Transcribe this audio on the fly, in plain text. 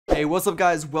Hey, what's up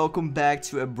guys? Welcome back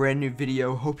to a brand new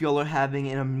video. Hope y'all are having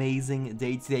an amazing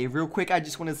day today. Real quick, I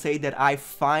just want to say that I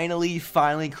finally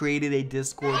created a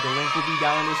Discord. The link will be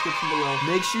down in the description below.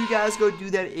 Make sure you guys go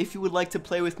do that if you would like to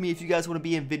play with me, if you guys want to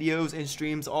be in videos and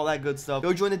streams, all that good stuff.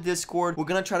 Go join the Discord. We're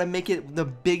gonna try to make it the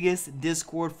biggest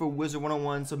Discord for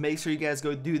Wizard101, so make sure you guys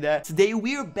go do that. Today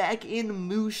we are back in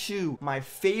Mushu, my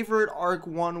favorite Arc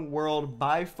 1 world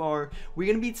by far.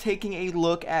 We're gonna be taking a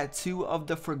look at two of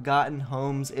the forgotten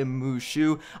homes in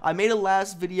Mushu. I made a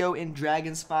last video in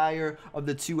Dragonspire of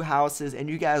the two houses, and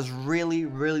you guys really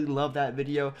love that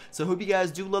video, so hope you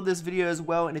guys do love this video as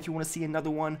well. And if you want to see another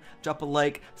one, drop a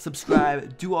like,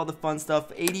 subscribe, do all the fun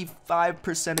stuff.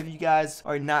 85% of you guys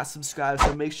are not subscribed,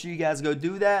 so make sure you guys go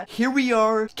do that. Here we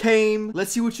are,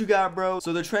 let's see what you got, bro.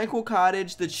 So the Tranquil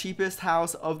Cottage, the cheapest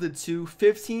house of the two,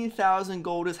 15,000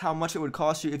 gold is how much it would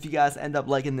cost you if you guys end up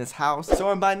liking this house. So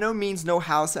I'm by no means no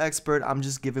house expert, I'm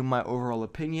just giving my overall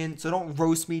opinion, so don't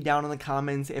roast me down in the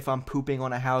comments if I'm pooping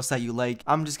on a house that you like.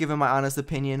 I'm just giving my honest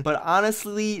opinion. But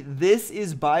honestly, this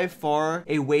is by far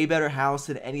a way better house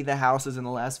than any of the houses in the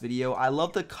last video. I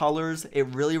love the colors. It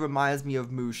really reminds me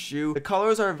of Mushu. The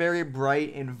colors are very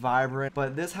bright and vibrant,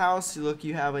 but this house, look,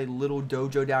 you have a little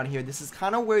dojo down here. This is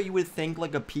kind of where you would think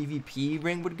like a PvP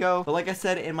ring would go, but like I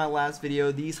said in my last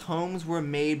video, these homes were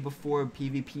made before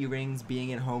PvP rings being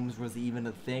in homes was even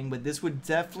a thing. But this would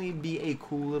definitely be a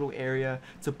cool little area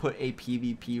to put a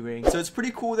PvP ring. So it's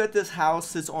pretty cool that this house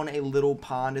sits on a little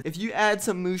pond. If you add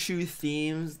some Mushu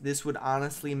themes, this would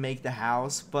honestly make the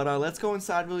house. But let's go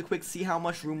inside really quick, see how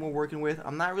much room we're working with.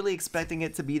 I'm not really expecting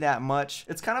it to be that much.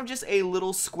 It's kind of just a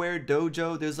little square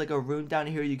dojo. There's like a room down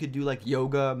here you could do like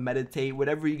yoga, meditate,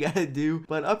 whatever you gotta do.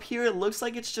 But up here it looks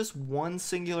like it's just one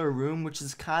singular room, which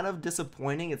is kind of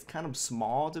disappointing. It's kind of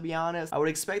small, to be honest. I would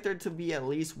expect there to be at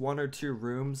least 1 or 2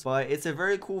 rooms, but it's a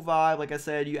very cool vibe. Like I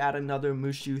said, you add another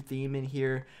Mushu theme in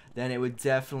here, then it would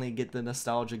definitely get the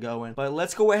nostalgia going. But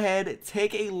let's go ahead,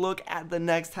 take a look at the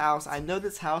next house. I know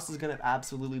this house is gonna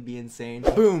absolutely be insane.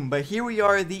 Boom. But here we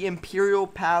are, the Imperial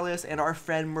Palace, and our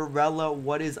friend Morella.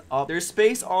 What is up? There's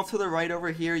space all to the right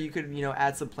over here. You could, you know,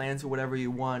 add some plants or whatever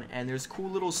you want, and there's cool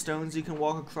little stones you can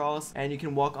walk across, and you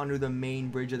can walk under the main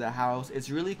bridge of the house. It's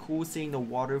really cool seeing the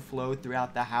water flow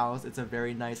throughout the house. It's a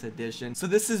very nice addition. So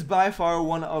this is by far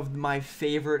one of my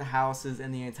favorite houses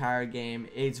in the entire game.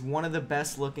 It's one of the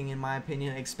best looking in my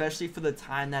opinion, especially for the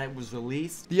time that it was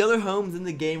released. The other homes in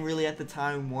the game really at the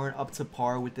time weren't up to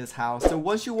par with this house. So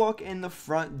once you walk in the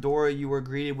front door, you were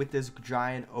greeted with this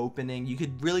giant opening. You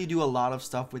could really do a lot of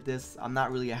stuff with this. I'm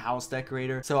not really a house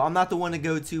decorator, so I'm not the one to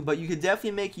go to, but you could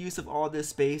definitely make use of all this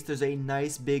space. There's a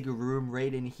nice big room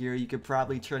right in here. You could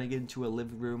probably turn it into a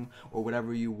living room or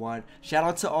whatever you want. Shout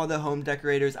out to all the home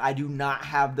decorators. I do not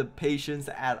have the patience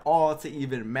at all to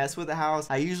even mess with the house.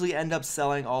 I usually end up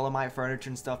selling all of my furniture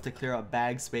and stuff to clear up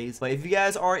bag space. But if you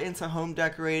guys are into home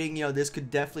decorating, you know, this could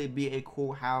definitely be a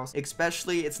cool house.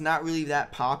 Especially, it's not really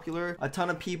that popular. A ton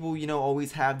of people, you know,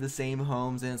 always have the same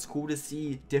homes, and it's cool to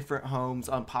see different homes,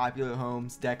 unpopular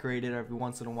homes, decorated every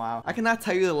once in a while. I cannot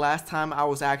tell you the last time I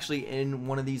was actually in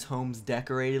one of these homes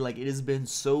decorated. Like, it has been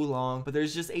so long, but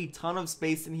there's just a ton of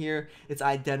space in here. It's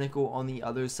identical on the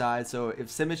other side, so if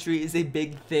symmetry is a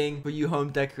big thing for you home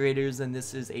decorators, then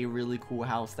this is a really cool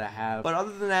house to have. But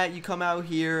other than that, you come out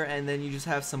here and then you just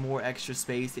have some more extra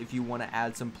space if you want to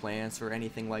add some plants or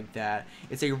anything like that.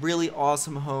 It's a really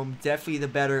awesome home, definitely the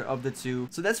better of the two.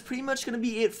 So that's pretty much going to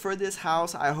be it for this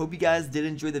house. I hope you guys did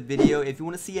enjoy the video. If you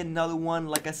want to see another one,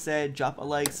 like I said, drop a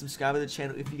like, subscribe to the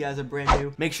channel if you guys are brand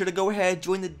new. Make sure to go ahead,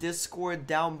 join the Discord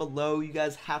down below. You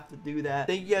guys have to do that.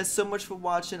 Thank you guys so much for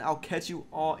watching. I'll catch you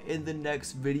all in the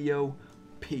next video.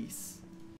 Peace.